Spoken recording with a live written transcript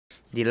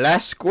The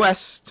last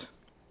quest.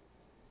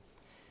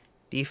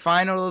 The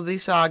final of the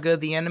saga,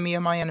 the enemy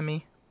of my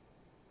enemy.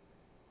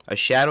 A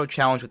shadow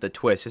challenge with a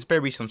twist. This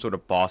better be some sort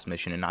of boss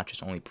mission and not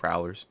just only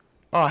prowlers.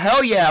 Oh,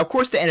 hell yeah. Of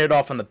course they ended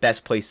off on the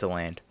best place to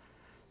land.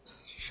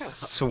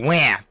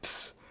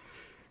 Swamps.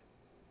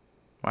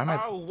 Why am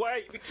I... Oh,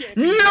 wait. We can't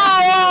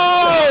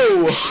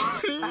No!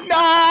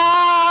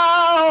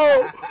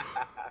 No!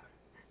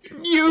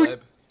 You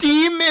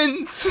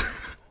demons!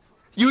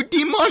 You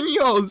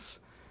demonios!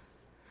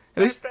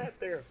 At least that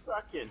there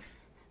fucking.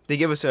 they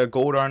give us a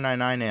gold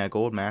R99 and a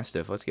gold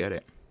Mastiff. Let's get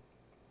it.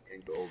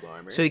 And gold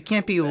armor. So you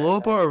can't be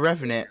Loba or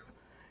Revenant,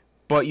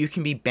 but you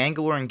can be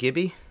Bangalore and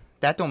Gibby?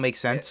 That don't make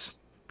sense.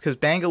 Because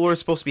Bangalore is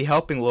supposed to be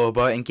helping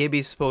Loba, and Gibby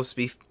is supposed to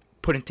be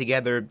putting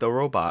together the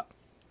robot.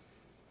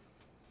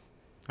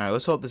 Alright,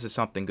 let's hope this is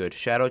something good.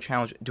 Shadow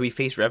challenge. Do we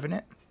face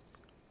Revenant?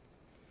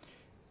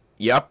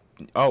 Yup.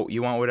 Oh,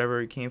 you want whatever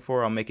you came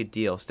for? I'll make a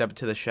deal. Step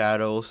into the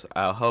shadows.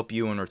 I'll help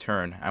you in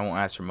return. I won't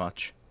ask for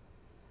much.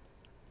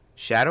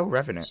 Shadow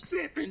Revenant.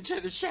 Step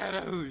into the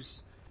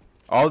shadows.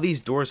 All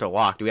these doors are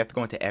locked. Do we have to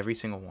go into every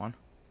single one?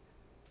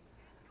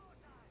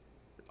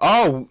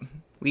 Oh!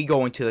 We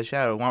go into the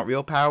shadow. Want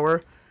real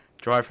power?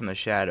 Draw it from the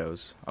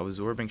shadows.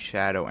 Absorbing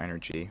shadow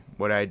energy.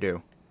 What did I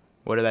do?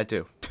 What did that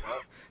do?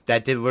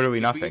 That did literally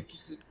nothing.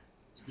 Did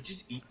we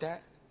just eat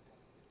that?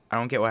 I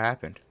don't get what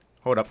happened.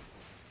 Hold up.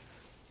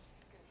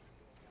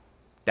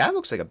 That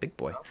looks like a big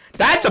boy.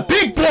 That's a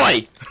big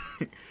boy!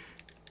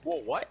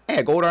 Whoa, what?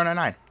 Hey, gold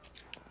R99.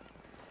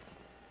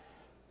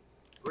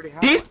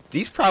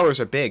 These prowlers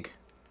are big.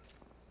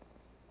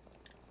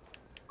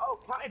 Oh,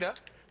 kinda.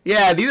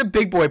 Yeah, these are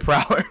big boy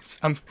prowlers.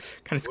 I'm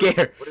kind of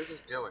scared. What is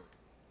this doing?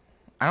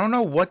 I don't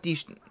know what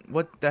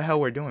the hell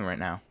we're doing right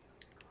now.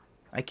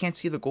 I can't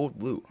see the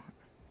gold loot.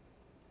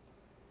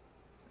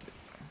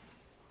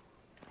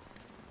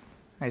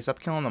 Hey,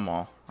 stop killing them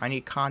all. I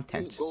need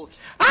content. Ooh,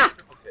 gold. Ah!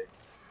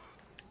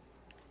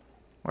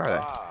 Where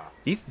are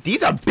they?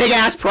 These are big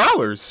ass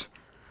prowlers.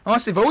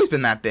 Unless they've always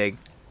been that big.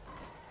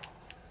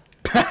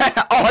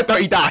 Oh, I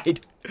thought you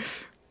died.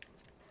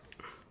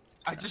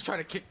 I just tried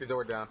to kick the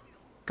door down.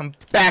 Come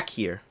back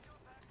here.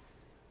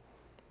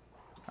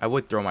 I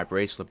would throw my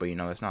bracelet, but you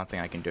know, that's not a thing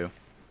I can do.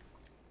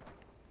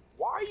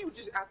 Why are you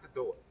just at the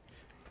door?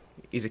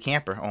 He's a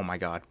camper. Oh my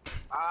god.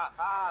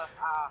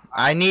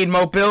 I need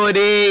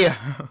mobility.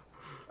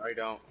 I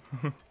don't.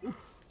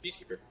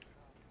 Peacekeeper.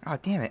 Oh,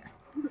 damn it.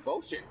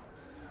 Devotion.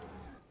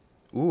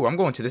 Ooh, I'm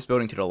going to this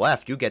building to the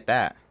left. You get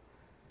that.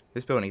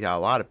 This building's got a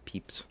lot of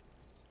peeps.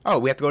 Oh,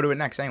 we have to go to it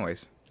next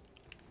anyways.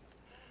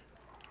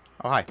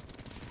 Oh, hi.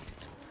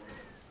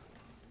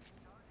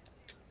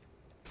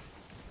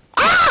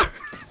 Ah!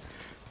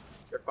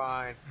 You're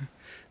fine.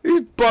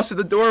 He busted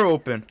the door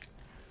open.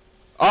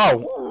 Oh.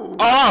 Ooh.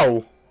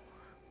 Oh!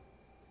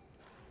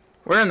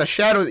 We're in the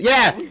shadows.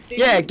 Yeah!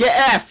 Yeah,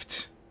 get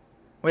effed!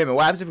 Wait a minute,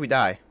 what happens if we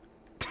die?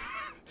 I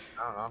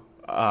don't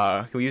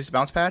know. Can we use the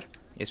bounce pad?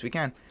 Yes, we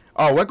can.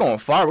 Oh, we're going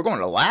far. We're going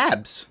to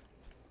labs.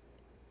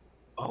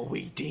 Oh,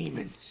 we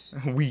demons.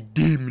 We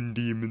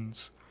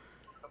demons.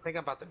 I think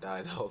I'm about to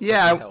die, though.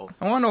 Yeah, I want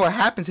to know what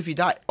happens if you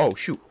die. Oh,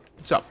 shoot.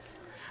 What's up?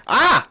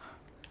 Ah!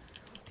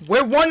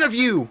 We're one of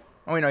you!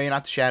 Oh, wait, no, you're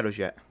not the shadows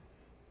yet.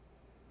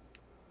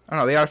 Oh,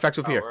 no, the artifacts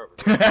over here.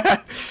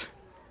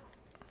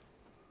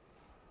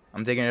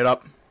 I'm digging it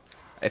up.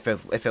 If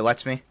it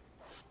lets me.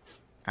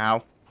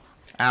 Ow.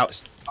 Ow.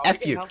 Oh,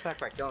 F you.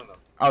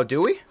 Oh,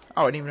 do we?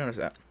 Oh, I didn't even notice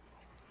that.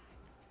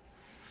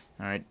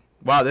 Alright.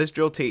 Wow, this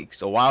drill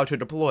takes a while to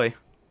deploy.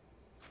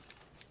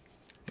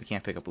 We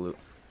can't pick up loot.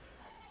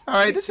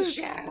 Alright, this is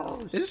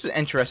an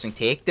interesting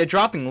take. They're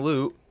dropping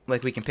loot,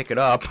 like we can pick it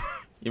up,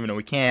 even though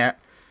we can't.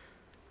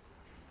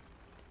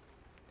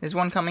 There's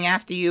one coming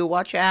after you,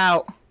 watch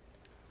out.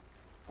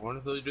 I wonder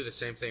if they'll do the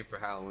same thing for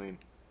Halloween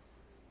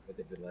that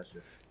they did last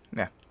year.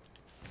 Yeah.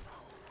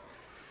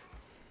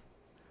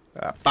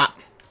 Bop.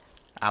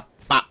 Bop.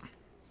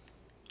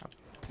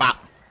 Bop.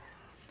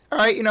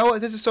 Alright, you know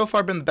what? This has so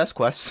far been the best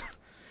quest.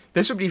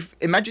 This would be...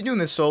 Imagine doing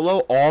this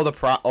solo,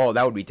 Oh,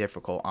 that would be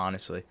difficult,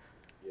 honestly.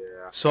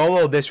 Yeah.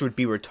 Solo, this would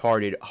be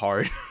retarded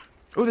hard.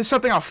 Oh, there's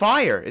something on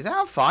fire. Is that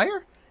on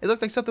fire? It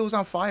looked like something was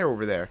on fire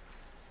over there.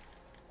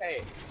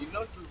 Hey, you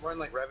know if we run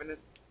like Revenant?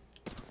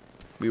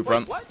 We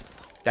run... What?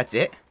 That's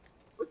it?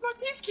 Where's my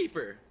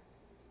Peacekeeper?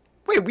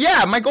 Wait,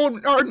 yeah, my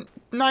gold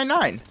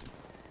R99.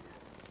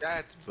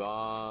 That's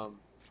bomb.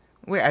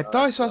 Wait, I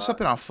thought I saw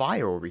something on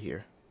fire over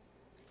here.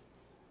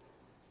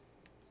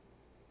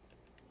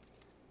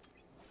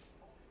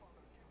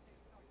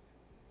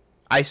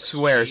 I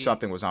swear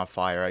something was on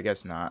fire. I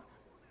guess not.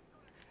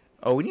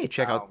 Oh, we need to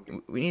check out.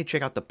 We need to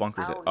check out the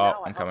bunkers.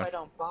 Oh, I'm coming. I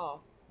don't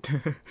fall.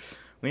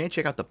 We need to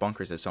check out the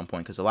bunkers at some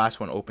point because the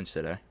last one opens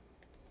today.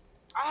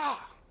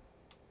 Ah!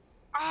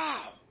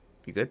 Ah!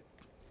 You good?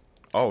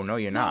 Oh no,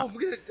 you're not. No, I'm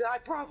gonna die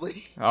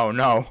probably. Oh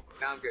no.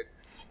 Now I'm good.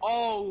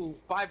 Oh,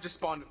 5 just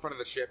spawned in front of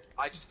the ship.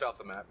 I just fell off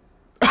the map.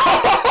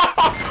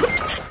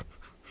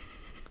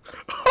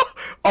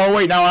 Oh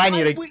wait, now I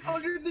need to. I went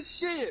under the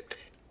ship.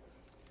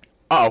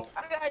 Uh oh.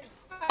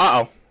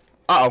 Uh oh.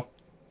 Uh oh.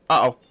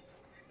 Uh oh.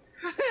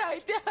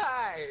 I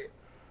die.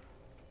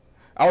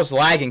 I was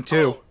lagging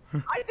too.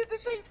 I did the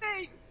same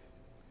thing.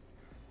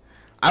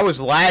 I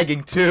was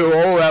lagging too.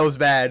 Oh, that was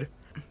bad.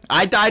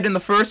 I died in the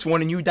first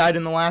one and you died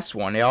in the last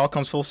one. It all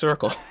comes full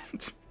circle.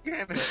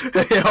 Damn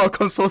it. It all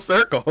comes full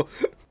circle.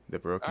 The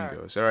Broken Alright.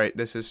 Ghost. Alright,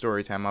 this is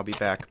story time. I'll be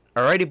back.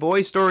 Alrighty,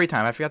 boys, story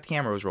time. I forgot the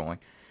camera was rolling.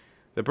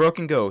 The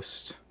Broken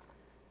Ghost.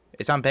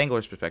 It's on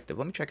Bangalore's perspective.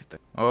 Let me check if the...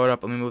 Hold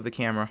up, let me move the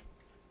camera.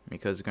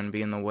 Because it's going to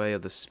be in the way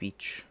of the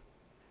speech.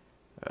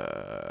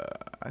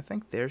 I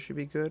think there should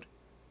be good.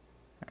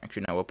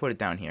 Actually, no, we'll put it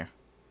down here.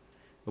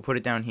 We'll put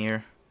it down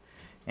here.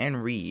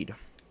 And read.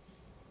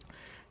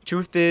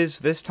 Truth is,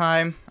 this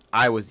time,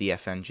 I was the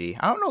FNG.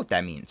 I don't know what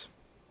that means.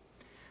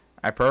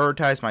 I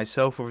prioritized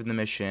myself over the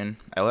mission.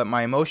 I let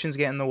my emotions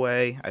get in the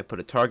way. I put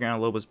a target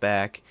on Loba's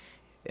back.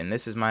 And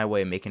this is my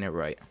way of making it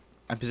right.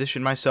 I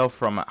positioned myself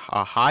from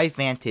a high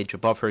vantage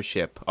above her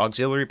ship.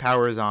 Auxiliary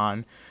power is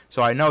on,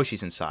 so I know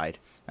she's inside.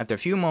 After a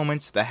few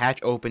moments, the hatch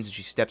opens and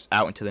she steps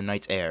out into the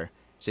night's air.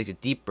 She takes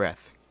a deep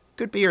breath.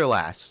 Could be her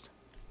last.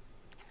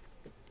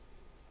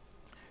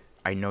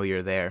 I know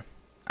you're there.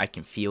 I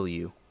can feel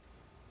you.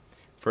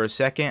 For a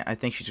second, I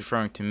think she's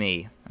referring to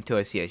me, until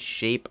I see a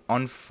shape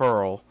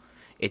unfurl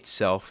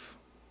itself.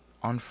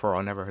 Unfurl,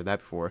 I never heard that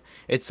before.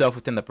 Itself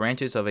within the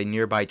branches of a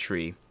nearby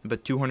tree,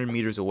 about 200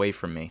 meters away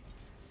from me.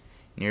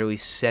 Nearly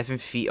 7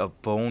 feet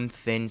of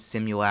bone-thin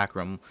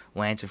simulacrum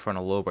lands in front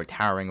of Loba,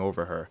 towering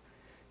over her.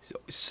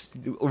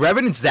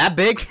 Revenant's that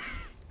big?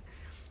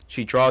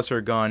 She draws her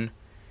gun.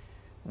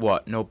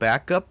 What, no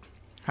backup?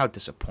 How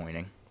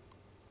disappointing.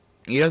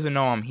 He doesn't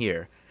know I'm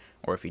here.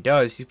 Or if he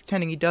does, he's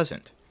pretending he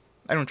doesn't.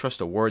 I don't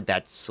trust a word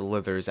that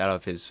slithers out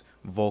of his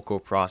vocal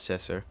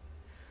processor.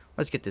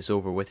 Let's get this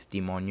over with,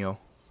 Demonio.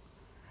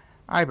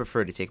 I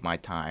prefer to take my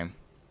time.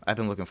 I've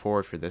been looking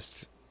forward to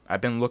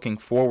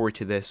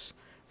this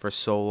for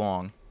so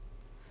long.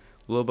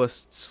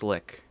 Loba's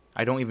slick.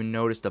 I don't even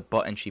notice the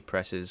button she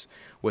presses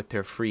with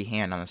her free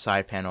hand on the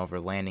side panel of her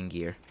landing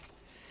gear.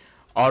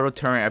 Auto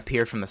turret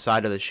appeared from the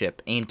side of the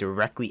ship, aimed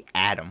directly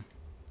at him.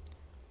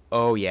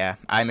 Oh yeah,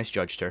 I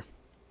misjudged her.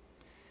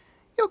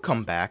 You'll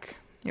come back.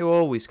 You'll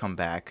always come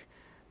back.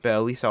 But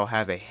at least I'll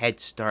have a head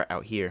start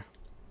out here.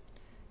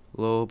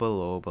 Loba,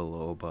 Loba,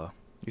 Loba.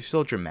 You're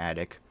so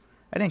dramatic.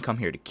 I didn't come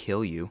here to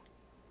kill you.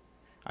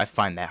 I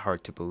find that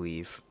hard to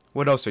believe.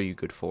 What else are you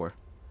good for?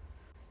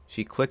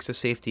 She clicks the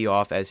safety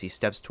off as he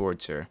steps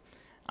towards her.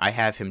 I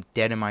have him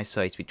dead in my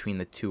sights between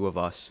the two of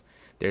us.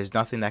 There's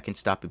nothing that can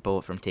stop a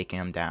bullet from taking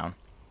him down.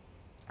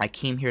 I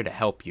came here to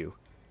help you.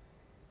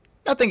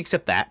 Nothing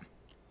except that.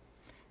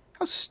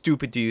 How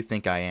stupid do you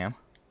think I am?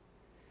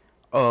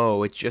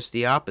 Oh, it's just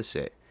the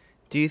opposite.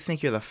 Do you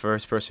think you're the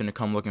first person to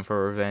come looking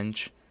for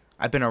revenge?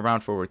 I've been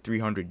around for over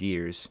 300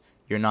 years.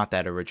 You're not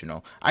that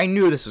original. I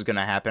knew this was going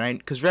to happen,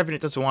 because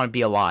Revenant doesn't want to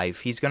be alive.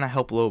 He's going to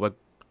help Loba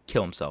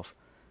kill himself.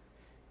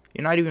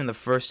 You're not even the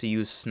first to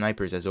use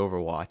snipers as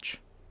Overwatch.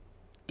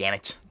 Damn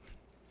it.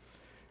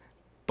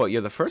 But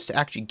you're the first to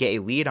actually get a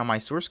lead on my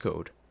source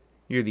code.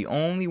 You're the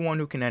only one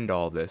who can end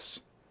all this.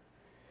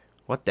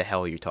 What the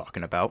hell are you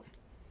talking about?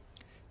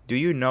 Do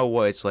you know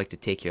what it's like to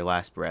take your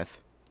last breath?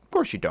 Of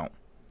course you don't.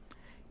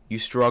 You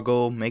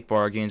struggle, make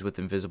bargains with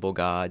invisible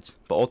gods,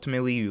 but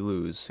ultimately you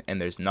lose,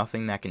 and there's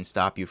nothing that can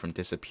stop you from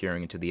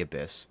disappearing into the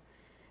abyss.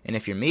 And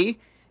if you're me,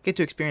 get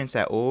to experience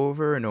that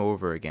over and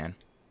over again.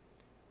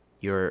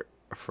 You're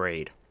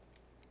afraid.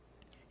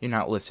 You're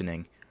not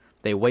listening.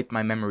 They wiped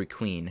my memory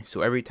clean,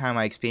 so every time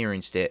I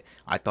experienced it,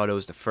 I thought it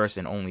was the first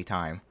and only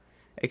time.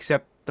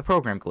 Except the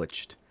program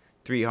glitched.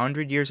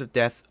 300 years of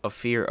death, of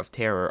fear, of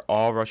terror,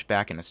 all rushed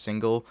back in a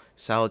single,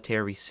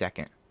 solitary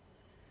second.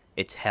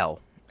 It's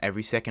hell.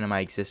 Every second of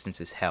my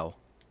existence is hell.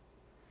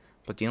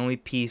 But the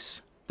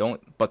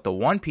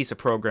one piece of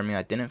programming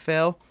that didn't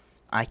fail,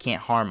 I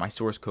can't harm my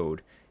source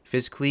code.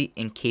 Physically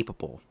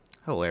incapable.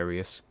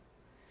 Hilarious.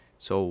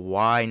 So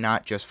why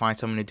not just find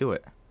someone to do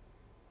it?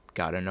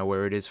 Gotta know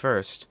where it is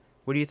first.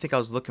 What do you think I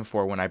was looking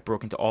for when I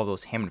broke into all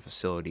those Hammond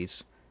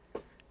facilities?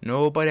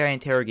 Nobody I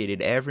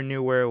interrogated ever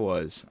knew where it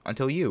was.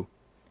 Until you.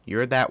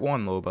 You're that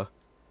one, Loba.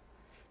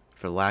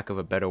 For lack of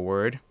a better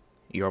word,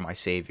 you're my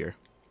savior.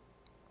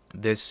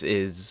 This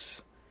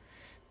is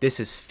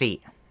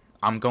fate.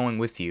 I'm going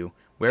with you.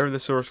 Wherever the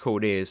source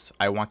code is,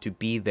 I want to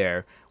be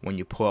there when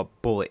you put a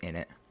bullet in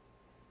it.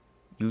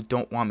 You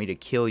don't want me to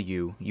kill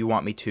you. You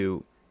want me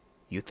to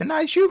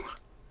euthanize you?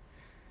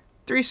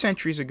 3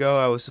 centuries ago,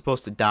 I was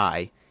supposed to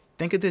die.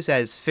 Think of this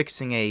as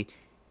fixing a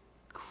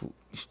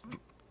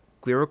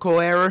clerical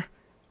error.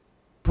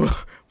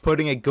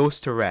 Putting a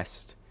ghost to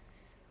rest.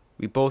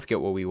 We both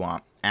get what we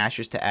want.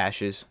 Ashes to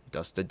ashes,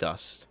 dust to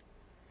dust.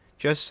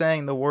 Just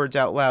saying the words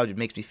out loud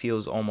makes me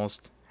feel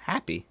almost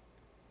happy.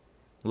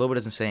 Loba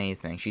doesn't say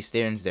anything. She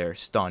stands there,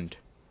 stunned.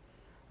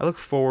 I look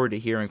forward to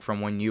hearing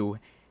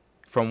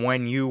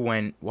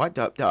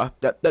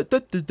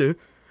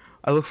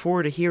I look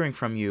forward to hearing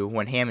from you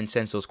when Hammond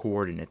sends those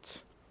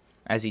coordinates.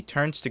 As he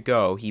turns to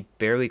go, he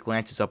barely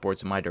glances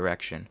upwards in my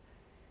direction.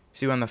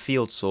 See you on the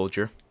field,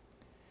 soldier.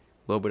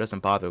 Loba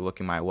doesn't bother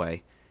looking my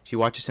way. She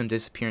watches him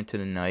disappear into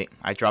the night.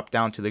 I drop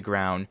down to the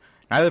ground.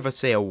 Neither of us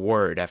say a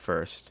word at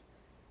first.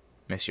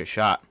 Miss your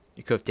shot.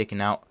 You could have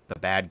taken out the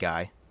bad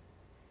guy.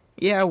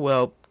 Yeah,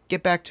 well,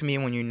 get back to me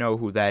when you know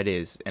who that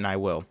is, and I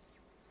will.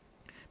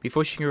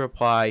 Before she can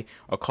reply,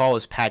 a call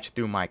is patched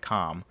through my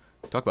comm.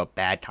 Talk about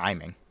bad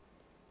timing.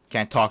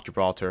 Can't talk,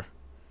 Gibraltar.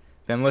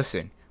 Then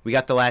listen, we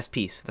got the last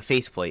piece, the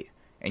faceplate,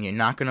 and you're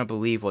not gonna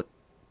believe what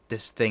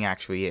this thing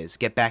actually is.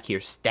 Get back here,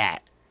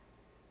 stat.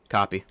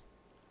 Copy.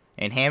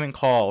 And Hammond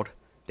called.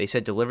 They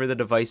said deliver the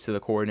device to the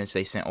coordinates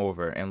they sent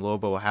over, and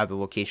Loba will have the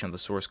location of the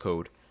source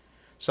code.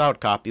 Solid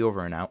copy,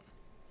 over and out.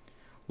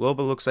 Loba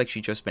looks like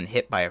she's just been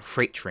hit by a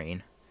freight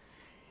train.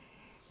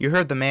 You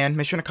heard the man.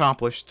 Mission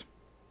accomplished.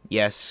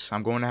 Yes,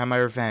 I'm going to have my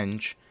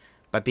revenge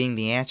by being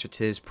the answer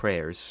to his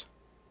prayers.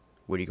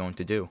 What are you going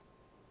to do?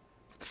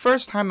 For the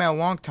first time in a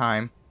long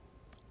time,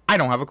 I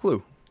don't have a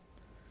clue.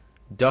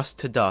 Dust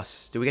to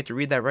dust. Do we get to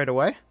read that right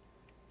away?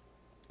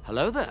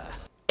 Hello there.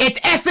 It's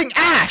effing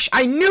Ash!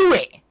 I knew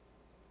it!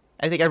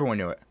 I think everyone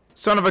knew it.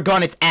 Son of a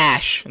gun, it's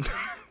Ash.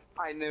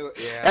 I knew it.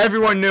 Yeah.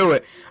 Everyone knew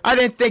it. I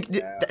didn't think...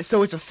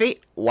 So it's a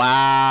fate...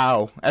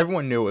 Wow.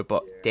 Everyone knew it,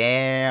 but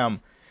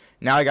damn.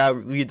 Now I gotta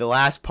read the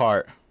last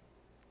part.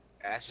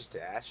 Ashes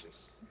to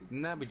ashes.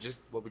 Isn't that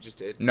what we just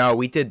did? No,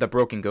 we did the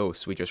Broken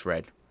Ghost we just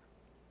read.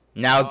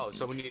 Now... Oh,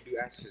 so we need to do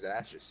ashes to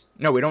ashes.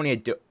 No, we don't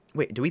need to do...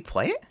 Wait, do we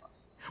play it?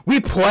 We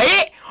play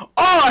it?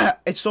 Oh!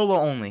 It's solo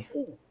only.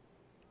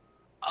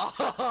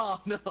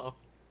 Oh, no.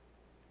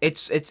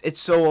 It's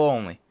solo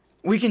only.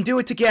 We can do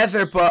it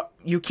together, but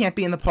you can't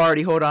be in the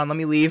party. Hold on, let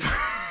me leave.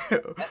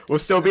 We'll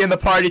still be in the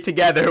party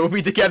together. We'll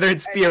be together in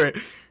spirit.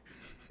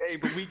 Hey,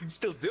 but we can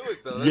still do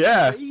it, though. That's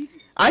Yeah.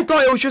 crazy. I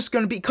thought it was just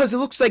gonna be... Because it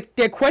looks like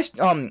they're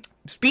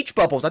speech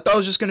bubbles. I thought it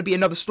was just gonna be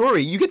another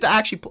story. You get to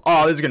actually...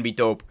 Oh, this is gonna be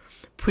dope.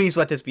 Please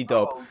let this be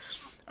dope. Oh,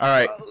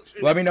 Alright,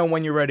 shit. let me know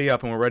when you're ready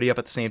up, and we're ready up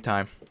at the same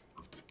time.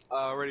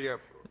 Ready up.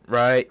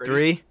 Right, Ready?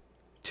 3,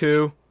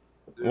 2,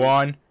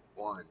 1,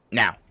 1.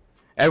 now.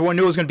 Everyone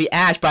knew it was gonna be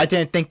Ash, but I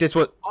didn't think this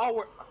was...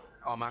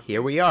 Oh, my.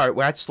 Here we are.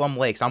 We're at Slum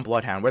Lakes. I'm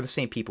Bloodhound. We're the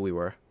same people we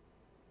were.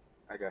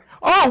 Okay.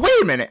 Oh,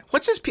 wait a minute.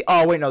 What's this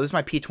Oh, wait, no. This is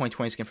my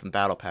P2020 skin from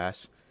Battle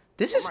Pass.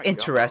 This is my God.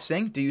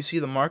 interesting. Do you see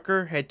the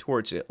marker? Head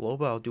towards it.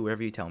 Loba, I'll do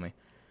whatever you tell me.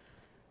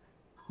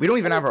 We don't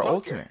even have our bunker.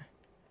 ultimate.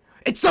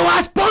 It's the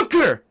last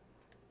bunker!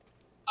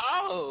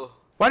 Oh.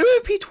 Why do we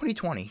have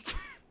P2020?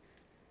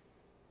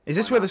 Is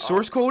this Why where the not?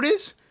 source code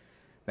is?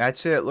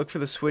 That's it. Look for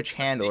the switch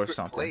handle or Secret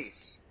something.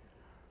 Place.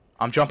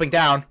 I'm jumping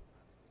down.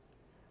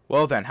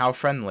 Well then, how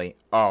friendly.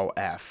 Oh,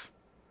 F.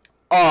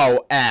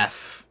 Oh,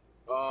 F.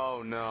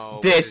 Oh no.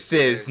 This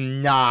is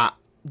not...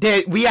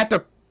 We have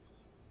to...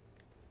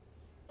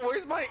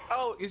 Where's my?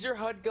 Oh, is your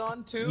HUD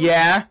gone too?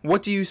 Yeah?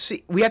 What do you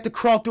see? We have to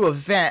crawl through a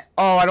vent.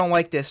 Oh, I don't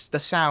like this. The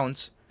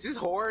sounds. Is this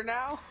horror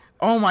now?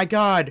 Oh my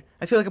god.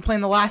 I feel like I'm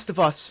playing The Last of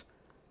Us.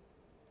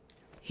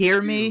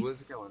 Hear me? Dude,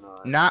 what's going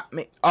on? Not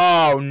me.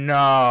 Oh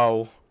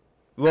no.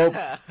 Well,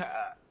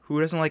 who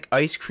doesn't like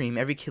ice cream?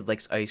 Every kid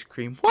likes ice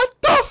cream.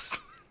 What the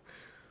f?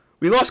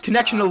 We lost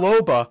connection to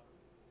Loba.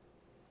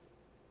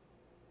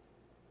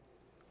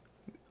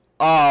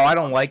 Oh, I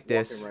don't like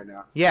this. Right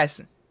now.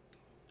 Yes.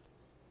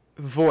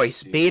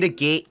 Voice. Beta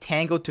Gate,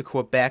 Tango to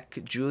Quebec,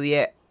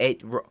 Juliet,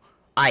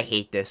 I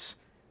hate this.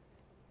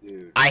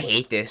 Dude. I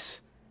hate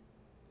this.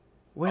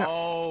 Where?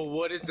 Oh,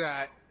 what is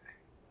that?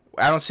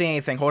 I don't see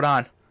anything. Hold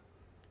on.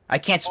 I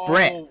can't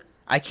sprint. Oh,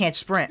 I can't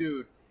sprint.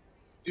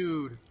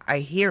 dude. I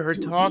hear her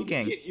Dude,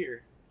 talking. Get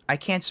here. I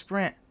can't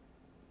sprint.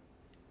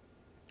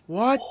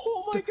 What?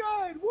 Oh my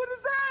god, what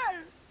is that?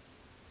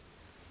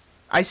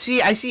 I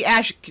see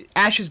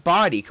Ash's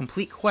body.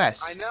 Complete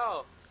quest. I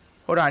know.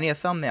 Hold on, I need a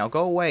thumbnail.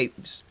 Go away.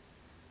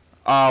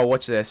 Oh,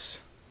 what's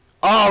this?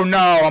 Oh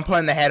no, I'm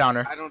putting the head on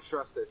her. I don't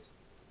trust this.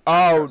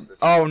 Oh,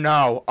 oh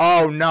no.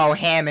 Oh no,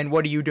 Hammond,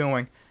 what are you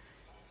doing?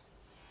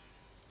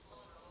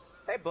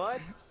 Hey,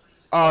 bud.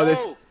 Oh,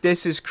 Oh.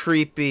 this is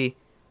creepy.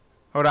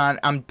 Hold on,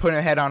 I'm putting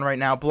a head on right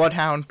now.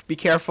 Bloodhound, be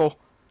careful.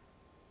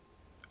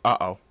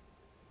 Uh-oh.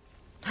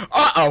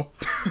 Uh-oh!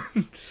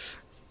 Hey,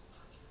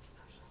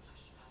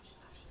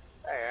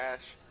 Ash.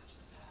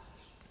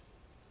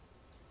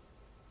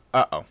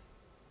 Uh-oh.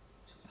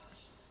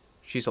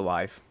 She's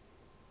alive.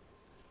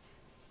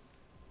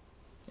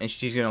 And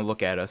she's gonna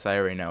look at us, I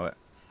already know it.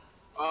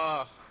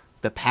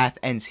 The path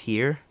ends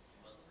here?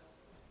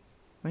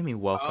 What do you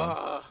mean,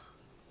 welcome?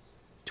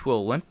 To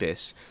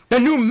Olympus? The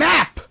new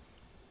map!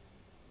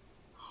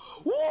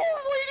 Whoa,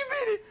 wait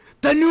a minute!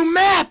 The new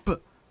map!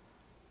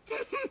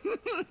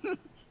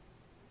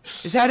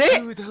 Is that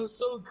it? Dude, that was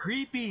so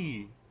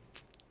creepy.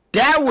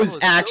 That was was so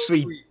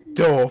actually creepy.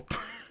 dope.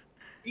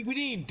 We didn't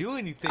even do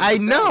anything. I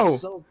but know. That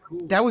was so cool.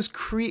 That was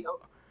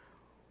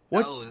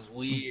What? That was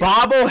weird.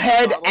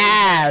 Bobblehead Bobblehead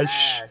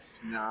Ash.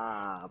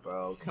 Nah,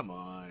 bro, come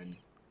on.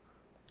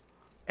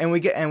 And we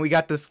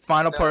got the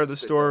final That part of the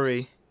was the story.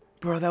 best.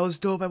 Bro, that was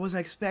dope. I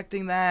wasn't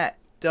expecting that.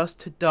 Dust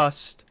to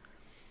dust.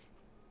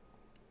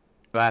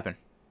 What happened?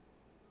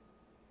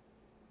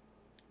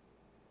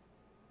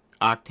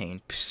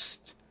 Octane.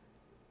 Psst.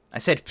 I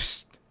said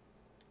psst.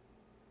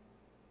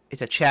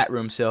 It's a chat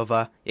room,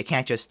 Silva. You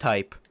can't just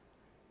type.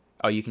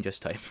 Oh, you can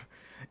just type.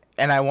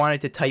 And I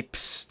wanted to type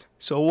psst.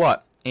 So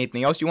what?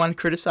 Anything else you want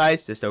to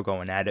criticize? Just still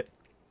going at it.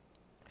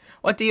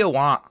 What do you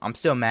want? I'm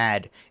still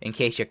mad, in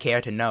case you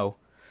care to know.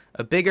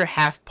 A bigger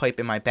half pipe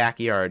in my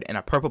backyard and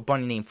a purple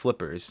bunny named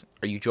Flippers.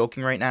 Are you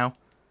joking right now?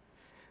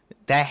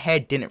 That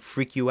head didn't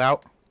freak you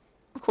out?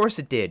 Of course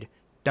it did.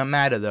 Don't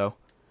matter though.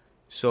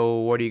 So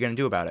what are you going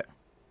to do about it?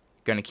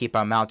 Gonna keep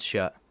our mouths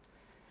shut.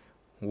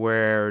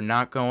 We're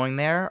not going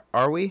there,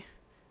 are we?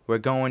 We're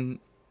going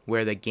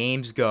where the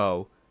games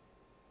go.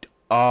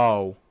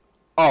 Oh.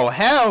 Oh,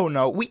 hell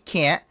no. We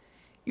can't.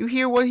 You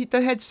hear what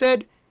the head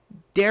said?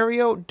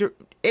 Dario,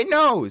 it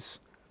knows.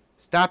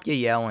 Stop your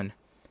yelling.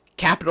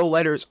 Capital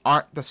letters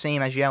aren't the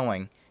same as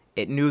yelling.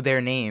 It knew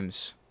their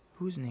names.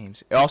 Whose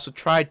names? It also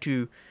tried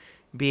to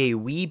be a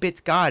wee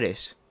bit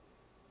goddess.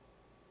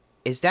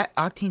 Is that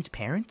Octane's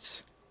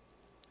parents?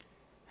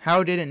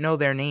 How did it know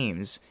their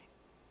names?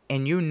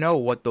 And you know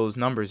what those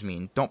numbers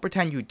mean. Don't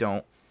pretend you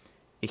don't.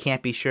 You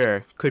can't be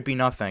sure. Could be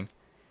nothing.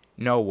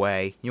 No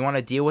way. You want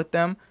to deal with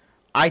them?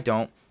 I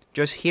don't.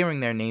 Just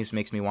hearing their names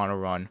makes me want to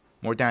run.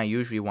 More than I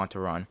usually want to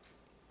run.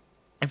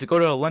 If we go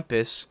to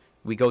Olympus,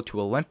 we go to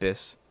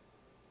Olympus.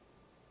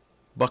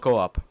 Buckle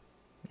up.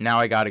 Now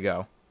I gotta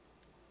go.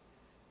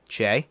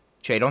 Che?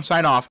 Che, don't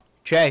sign off.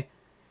 Che!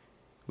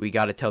 We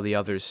gotta tell the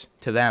others.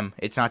 To them,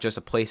 it's not just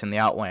a place in the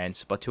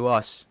Outlands, but to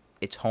us,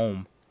 it's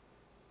home.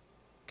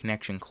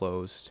 Connection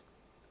closed.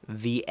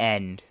 The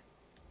end.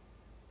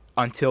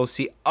 Until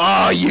see.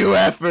 Oh, you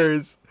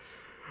effers!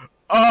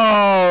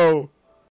 Oh!